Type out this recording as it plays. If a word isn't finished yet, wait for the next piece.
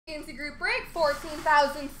Group break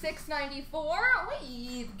 14,694.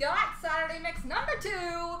 We've got Saturday mix number 2,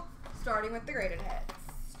 starting with the graded hits.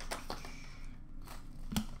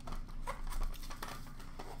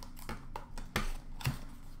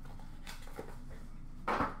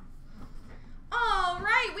 All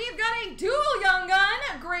right, we've got a dual Young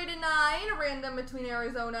Gun, graded 9, random between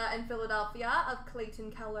Arizona and Philadelphia of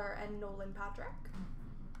Clayton Keller and Nolan Patrick.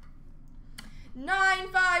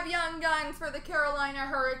 9-5 Young Guns for the Carolina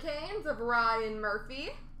Hurricanes of Ryan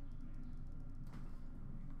Murphy.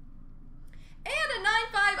 And a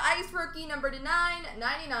 9-5 Ice Rookie number to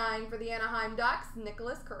 9/99 for the Anaheim Ducks,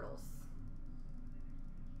 Nicholas Kurtles.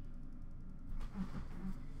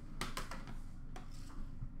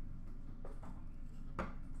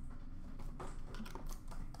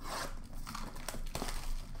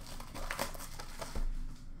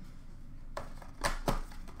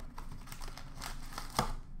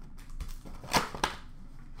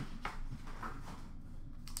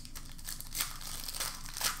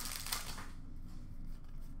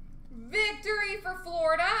 Victory for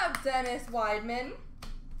Florida of Dennis Weidman.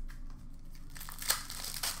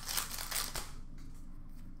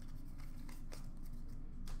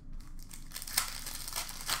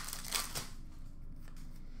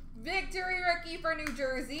 Victory rookie for New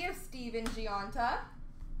Jersey of Steven Giunta.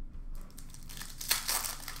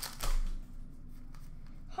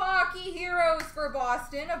 Hockey Heroes for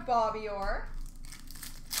Boston of Bobby Orr.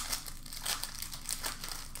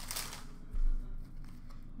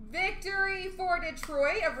 Victory for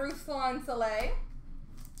Detroit of Ruslan Saleh.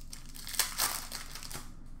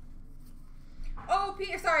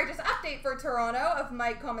 Just update for Toronto of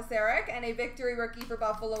Mike Komisarek, and a victory rookie for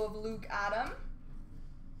Buffalo of Luke Adam.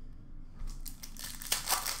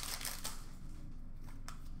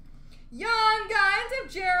 Young Guns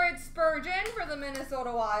of Jared Spurgeon for the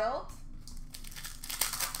Minnesota Wild.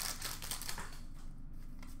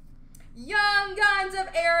 Young Guns of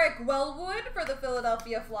Eric Wellwood for the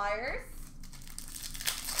Philadelphia Flyers.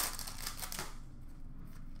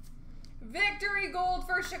 Victory Gold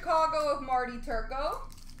for Chicago of Marty Turco.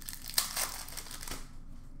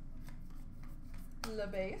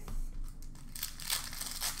 LeBase.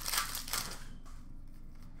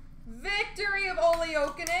 Victory of Olli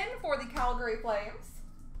Jokinen for the Calgary Flames.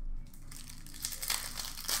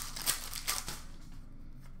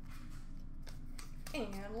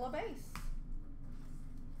 And LeBase.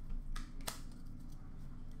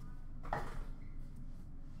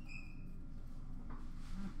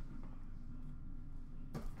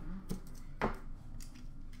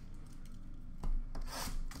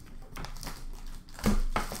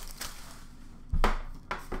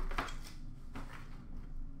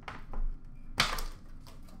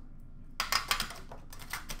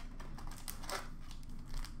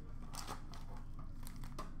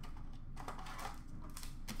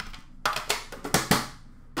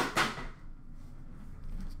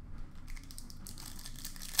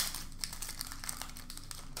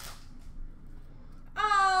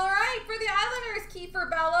 For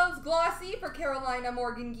Bellows, Glossy for Carolina,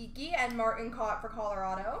 Morgan Geekie, and Martin Cott for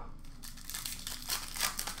Colorado.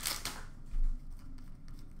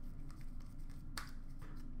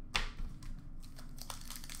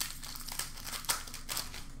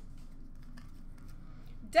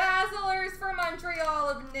 Dazzlers for Montreal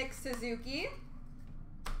of Nick Suzuki.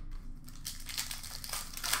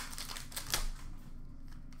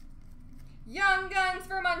 Young Guns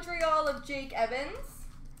for Montreal of Jake Evans.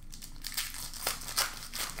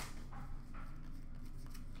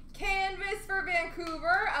 Canvas for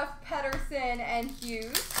Vancouver of Pedersen and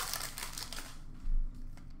Hughes.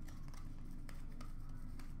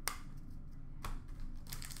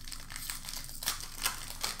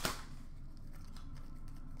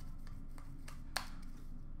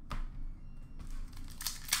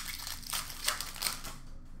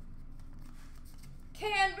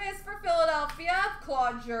 Canvas for Philadelphia of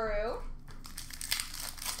Claude Giroux.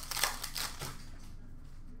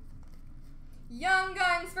 Young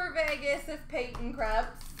Guns for Vegas of Peyton Krebs.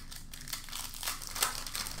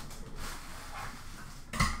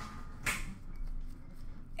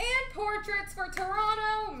 And Portraits for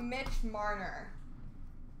Toronto, Mitch Marner.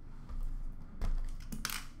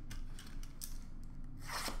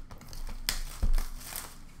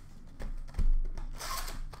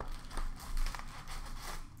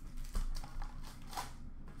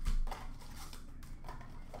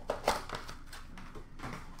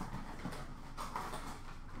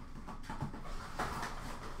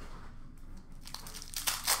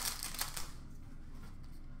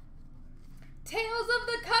 Tales of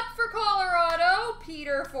the Cup for Colorado,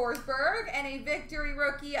 Peter Forsberg, and a victory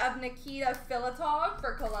rookie of Nikita Filatov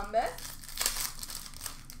for Columbus.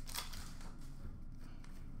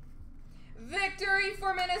 Victory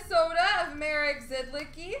for Minnesota of Marek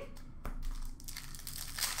Zidlicki.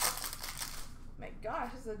 My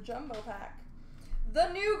gosh, this is a jumbo pack.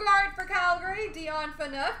 The new guard for Calgary, Dion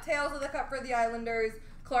Phaneuf. Tails of the Cup for the Islanders,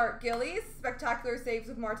 Clark Gillies. Spectacular saves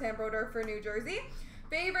with Martin Brodeur for New Jersey.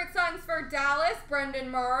 Favorite Sons for Dallas,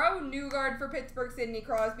 Brendan Morrow. New guard for Pittsburgh, Sidney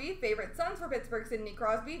Crosby. Favorite Sons for Pittsburgh, Sidney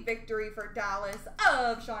Crosby. Victory for Dallas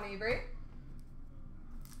of Sean Avery.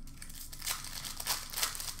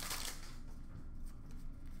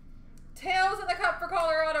 Tails of the Cup for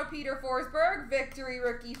Colorado, Peter Forsberg. Victory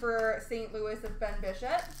rookie for St. Louis of Ben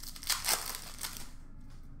Bishop.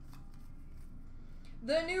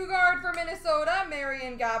 The new guard for Minnesota,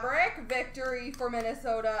 Marian Gaborik. Victory for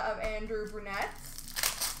Minnesota of Andrew Brunette.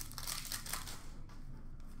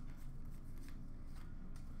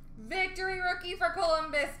 Victory rookie for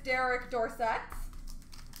Columbus, Derek Dorsett.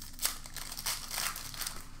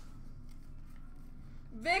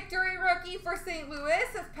 Victory rookie for St. Louis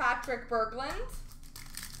of Patrick Berglund.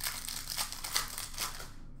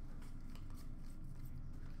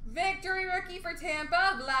 Victory rookie for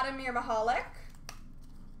Tampa, Vladimir Mihalik.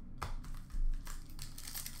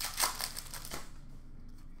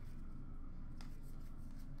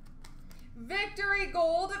 Victory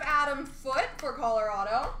gold of Adam Foote for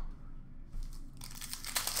Colorado.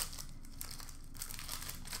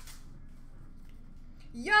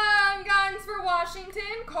 Young Guns for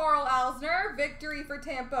Washington, Carl Alsner. Victory for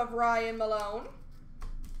Tampa of Ryan Malone.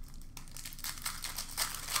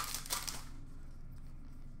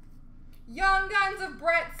 Young Guns of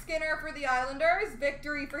Brett Skinner for the Islanders.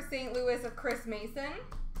 Victory for St. Louis of Chris Mason.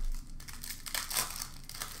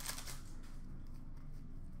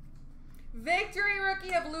 Victory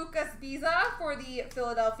rookie of Lucas Biza for the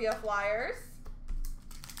Philadelphia Flyers.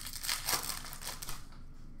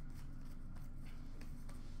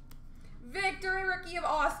 Victory rookie of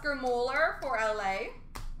Oscar Moeller for LA.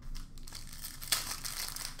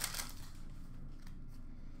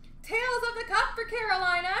 Tails of the Cup for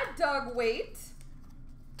Carolina, Doug Waite.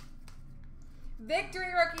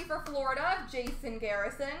 Victory rookie for Florida, Jason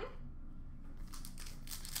Garrison.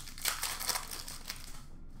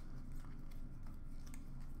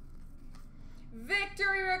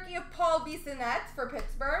 Victory rookie of Paul Bissonnette for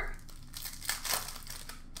Pittsburgh.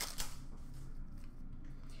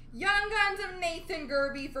 Young Guns of Nathan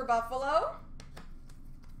Gerbe for Buffalo.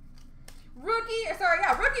 Rookie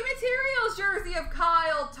Materials jersey of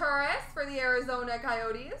Kyle Turris for the Arizona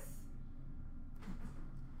Coyotes.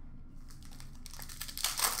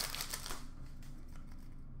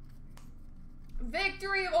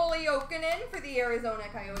 Victory of Ole Jokinen for the Arizona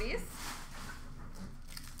Coyotes.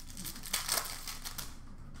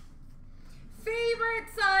 Favorite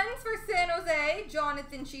Sons for San Jose,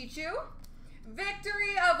 Jonathan Chichu.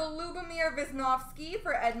 Victory of Lubomir Wisnowski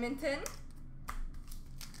for Edmonton.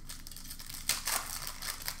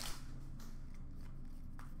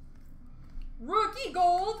 Rookie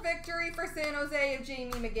Gold, victory for San Jose of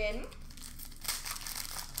Jamie McGinn.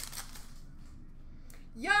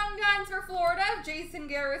 Young Guns for Florida of Jason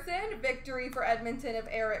Garrison. Victory for Edmonton of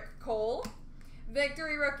Eric Cole.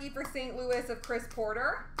 Victory rookie for St. Louis of Chris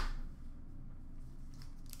Porter.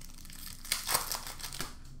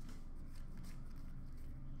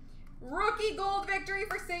 Rookie Gold victory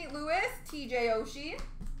for St. Louis, TJ Oshie.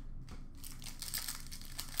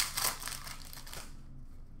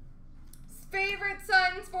 Favorite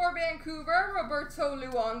Sons for Vancouver, Roberto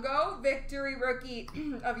Luongo. Victory rookie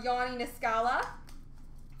of Yanni Niscala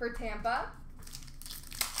for Tampa.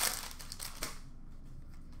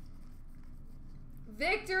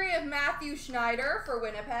 Victory of Matthew Schneider for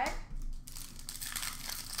Winnipeg.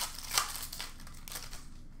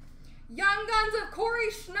 Young Guns of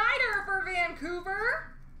Corey Schneider for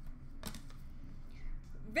Vancouver.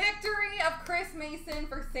 Victory of Chris Mason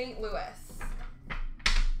for St. Louis.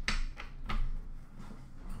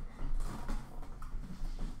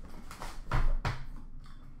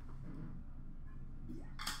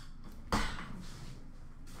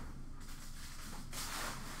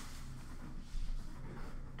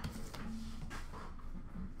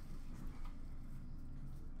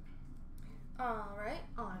 All right,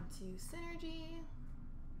 on to Synergy.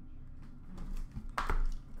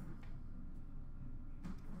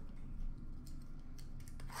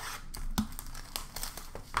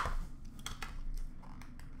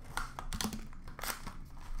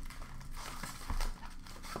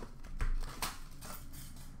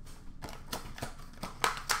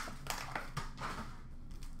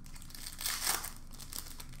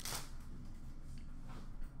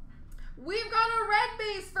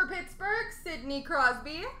 Sidney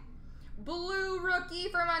Crosby. Blue rookie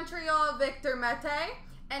for Montreal, Victor Mete.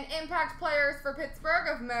 And impact players for Pittsburgh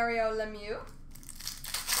of Mario Lemieux.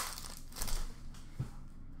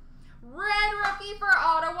 Red rookie for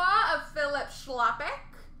Ottawa of Philip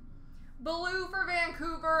Schlappick. Blue for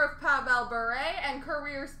Vancouver of Pavel Bure. And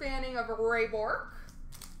career spanning of Ray Bourque.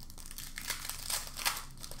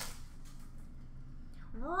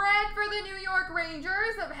 Red for the New York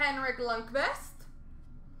Rangers of Henrik Lundqvist.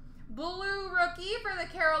 Blue rookie for the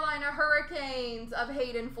Carolina Hurricanes of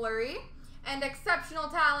Hayden Fleury. And exceptional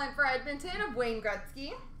talent for Edmonton of Wayne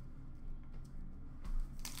Gretzky.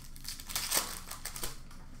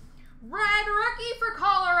 Red rookie for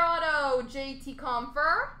Colorado, JT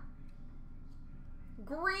Compher.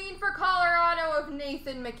 Green for Colorado of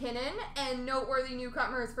Nathan McKinnon. And noteworthy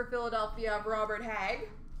newcomers for Philadelphia of Robert Hagg.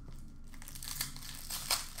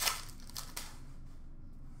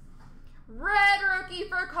 Red rookie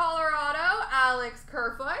for Colorado, Alex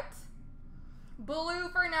Kerfoot. Blue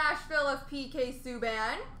for Nashville of PK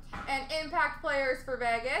Subban. And impact players for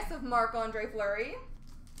Vegas of Marc-Andre Fleury.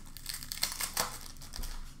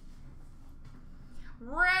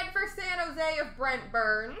 Red for San Jose of Brent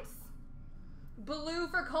Burns. Blue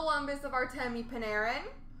for Columbus of Artemi Panarin.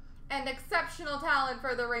 And exceptional talent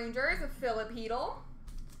for the Rangers of Philip Hedl.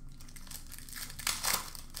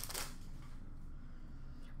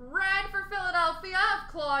 Red for Philadelphia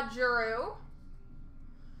of Claude Giroux.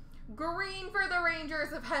 Green for the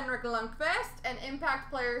Rangers of Henrik Lundqvist. And impact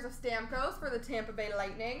players of Stamkos for the Tampa Bay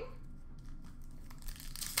Lightning.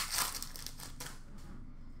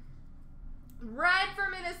 Red for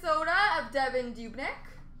Minnesota of Devin Dubnyk.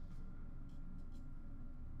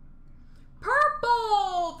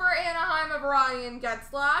 Purple for Anaheim of Ryan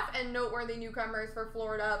Getzlaf. And noteworthy newcomers for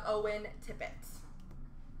Florida of Owen Tippett.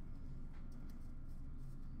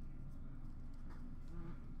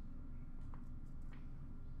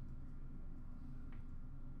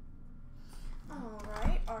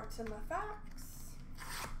 Alright, Artima Facts.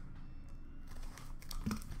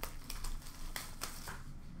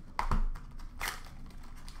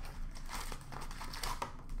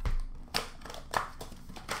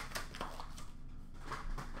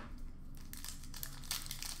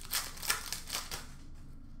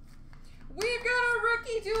 We've got a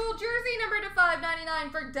rookie dual jersey number to 599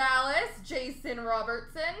 for Dallas, Jason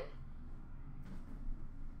Robertson.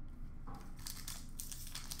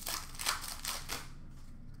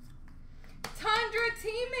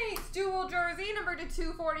 Teammates dual jersey number to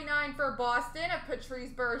 249 for Boston of Patrice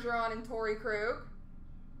Bergeron and Torrey Krug.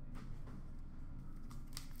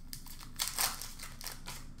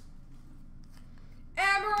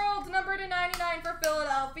 Emerald number to 99 for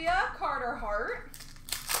Philadelphia, Carter Hart.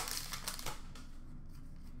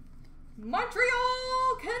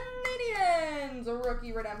 Montreal Canadiens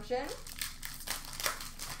rookie redemption.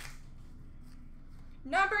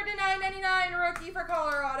 Number to 999 rookie for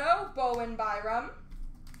Colorado, Bowen Byram.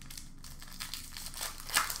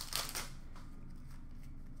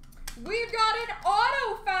 We've got an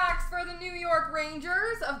auto fax for the New York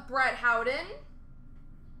Rangers of Brett Howden.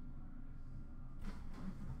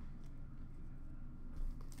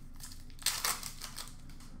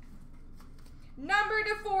 Number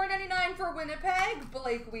to 499 for Winnipeg,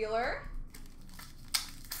 Blake Wheeler.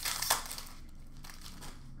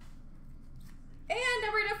 And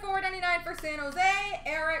number to 499 for San Jose,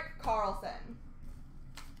 Erik Karlsson.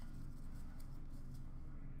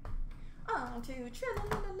 On to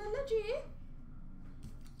Trilogy.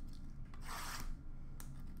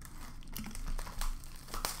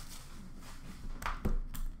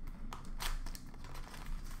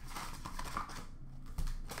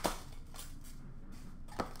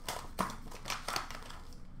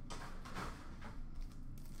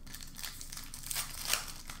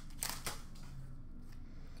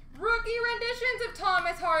 Rookie renditions of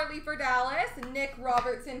Thomas Harley for Dallas, Nick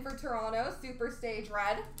Robertson for Toronto, Super Stage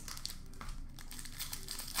Red.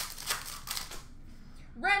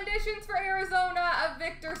 Renditions for Arizona of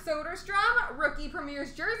Victor Soderstrom, rookie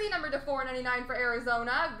Premier's jersey number to 499 for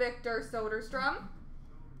Arizona, Victor Soderstrom.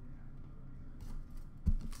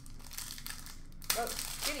 Oh,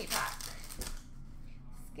 skinny pack.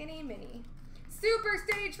 Skinny mini. Super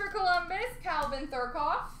Stage for Columbus, Calvin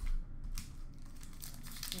Thurkoff.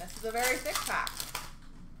 And this is a very thick pack.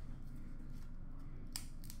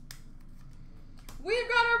 We've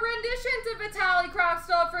got a rendition to Vitaly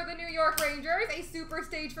Kravtsov for the New York Rangers, a Super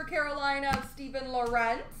Stage for Carolina of Stephen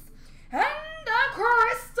Lorentz, and a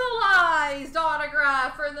crystallized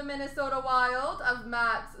autograph for the Minnesota Wild of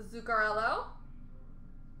Matt Zuccarello.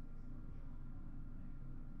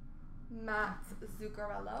 Matt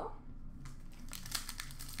Zuccarello.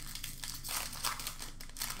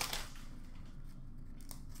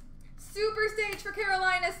 Super Stage for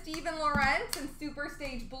Carolina, Steven Lawrence, and Super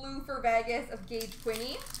Stage Blue for Vegas of Gage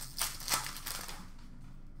Quinney.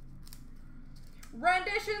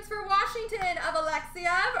 Renditions for Washington of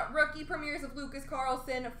Alexiev. Rookie premieres of Lucas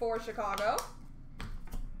Carlson for Chicago.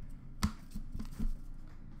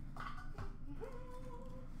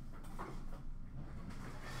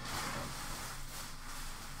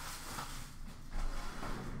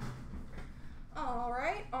 All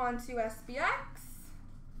right, on to SPX.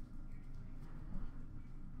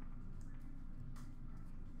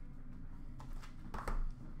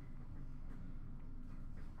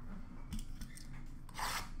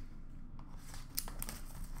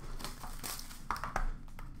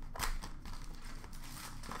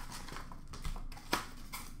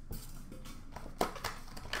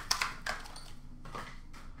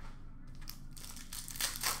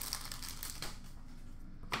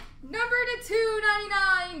 Number to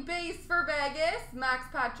 299 base for Vegas, Max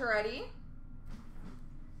Pacioretty.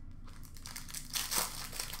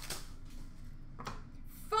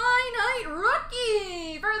 Finite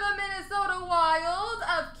rookie for the Minnesota Wild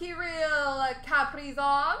of Kirill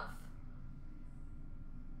Kaprizov.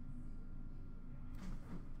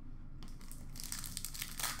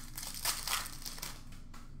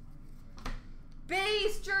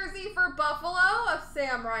 Base jersey for Buffalo of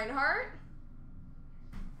Sam Reinhart.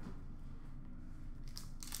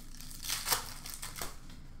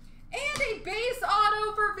 And a base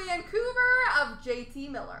auto for Vancouver of JT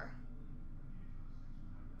Miller.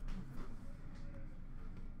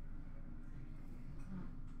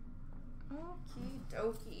 Okie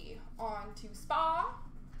dokie. On to Spa.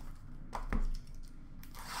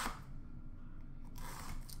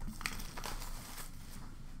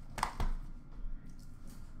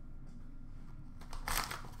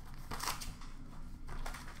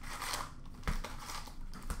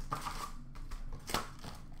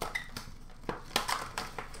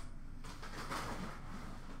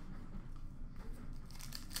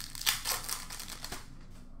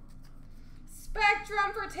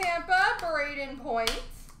 Spectrum for Tampa, Braden Point.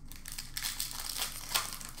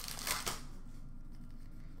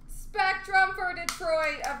 Spectrum for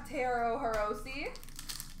Detroit of Taro Hirose.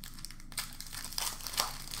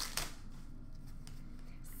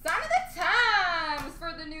 Sign of the Times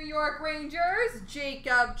for the New York Rangers,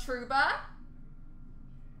 Jacob Trouba.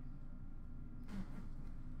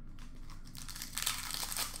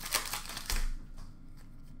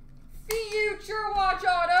 Future Watch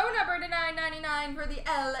Auto, number to 999 for the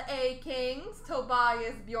LA Kings,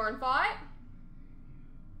 Tobias Bjornfot.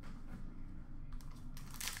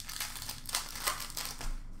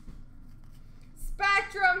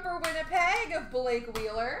 Spectrum for Winnipeg of Blake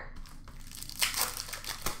Wheeler.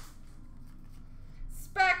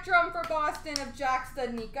 Spectrum for Boston of Jack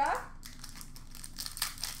Studnicka.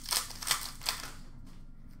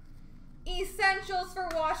 Essentials for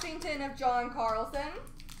Washington of John Carlson.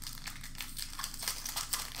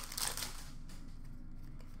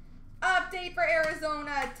 Update for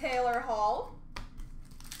Arizona, Taylor Hall.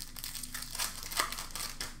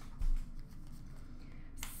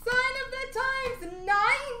 Sign of the Times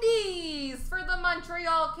 90s for the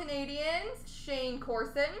Montreal Canadiens, Shane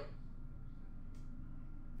Corson.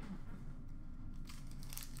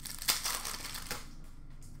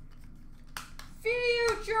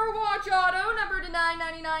 Future Watch Auto, number to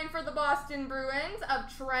 999 for the Boston Bruins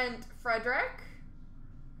of Trent Frederick.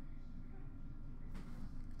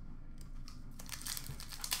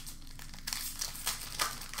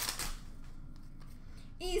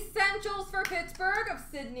 Essentials for Pittsburgh of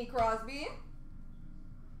Sidney Crosby.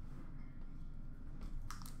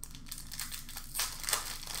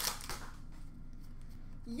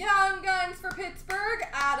 Young Guns for Pittsburgh,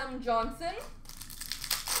 Adam Johnson.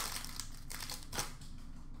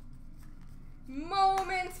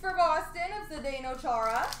 Moments for Boston of Zdeno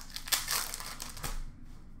Chara.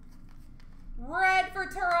 Red for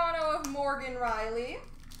Toronto of Morgan Riley.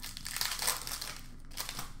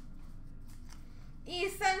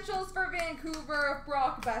 Essentials for Vancouver of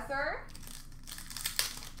Brock Besser.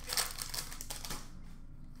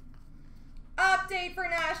 Update for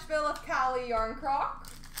Nashville of Callie Yarncroc.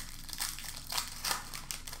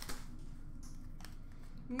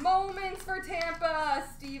 Moments for Tampa,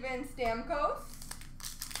 Steven Stamkos.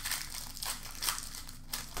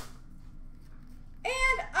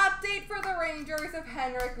 And update for the Rangers of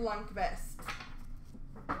Henrik Lundqvist.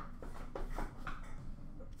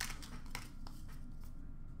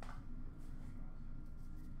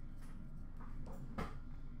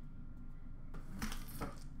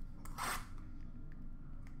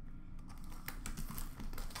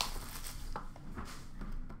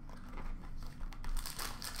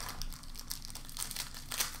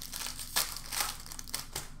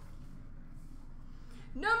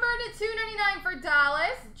 for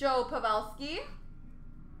Dallas, Joe Pavelski.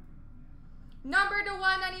 Number to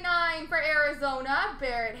 199 for Arizona,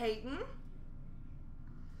 Barrett Hayton.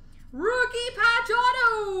 Rookie patch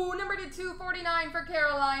auto, number to 249 for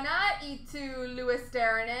Carolina, E2 Lewis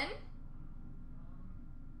Darrenin.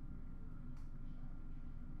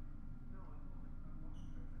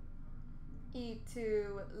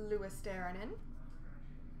 E2 Lewis Darrenin.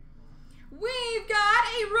 We've got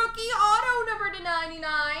a rookie auto number to 99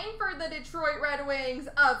 for the Detroit Red Wings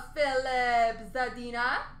of Philip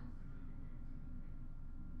Zadina.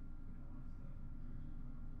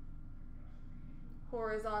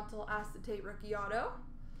 Horizontal acetate rookie auto.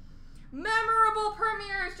 Memorable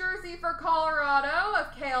Premier's jersey for Colorado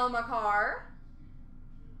of Cale Makar.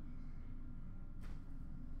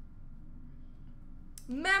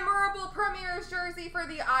 Memorable Premier's jersey for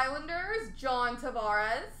the Islanders, John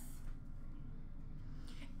Tavares.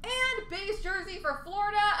 And base jersey for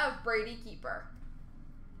Florida of Brady Keeper.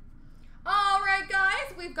 Alright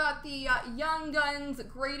guys, we've got the Young Guns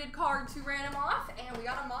graded card to random off, and we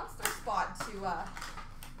got a monster spot to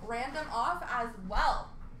random off as well.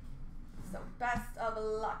 So best of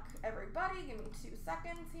luck everybody. Give me 2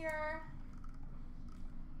 seconds here.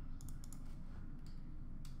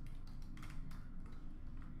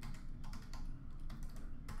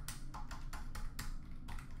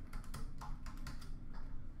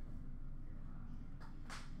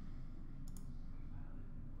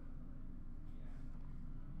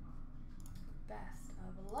 Best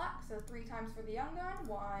of luck. So 3 times for the Young Gun.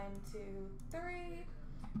 1, 2, 3.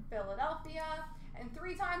 Philadelphia. And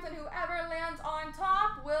 3 times, and whoever lands on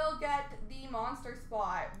top will get the monster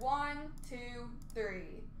spot. 1, 2,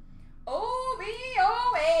 3.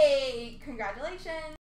 OBO8. Congratulations.